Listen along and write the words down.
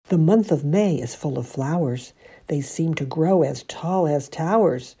The month of May is full of flowers. They seem to grow as tall as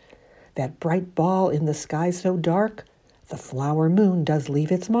towers. That bright ball in the sky so dark, the flower moon does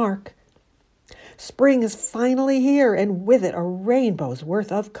leave its mark. Spring is finally here, and with it a rainbow's worth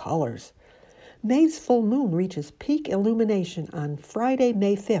of colors. May's full moon reaches peak illumination on Friday,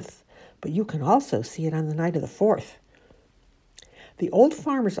 May 5th, but you can also see it on the night of the 4th. The Old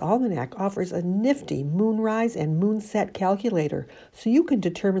Farmer's Almanac offers a nifty moonrise and moonset calculator, so you can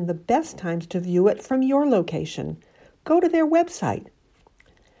determine the best times to view it from your location. Go to their website.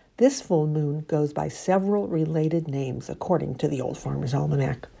 This full moon goes by several related names, according to the Old Farmer's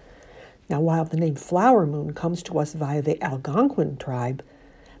Almanac. Now, while the name flower moon comes to us via the Algonquin tribe,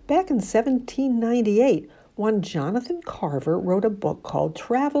 back in 1798, one Jonathan Carver wrote a book called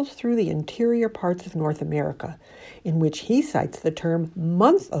Travels Through the Interior Parts of North America, in which he cites the term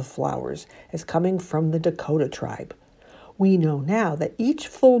month of flowers as coming from the Dakota tribe. We know now that each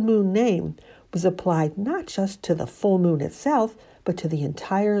full moon name was applied not just to the full moon itself, but to the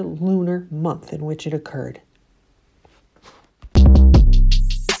entire lunar month in which it occurred.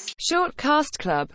 Shortcast Club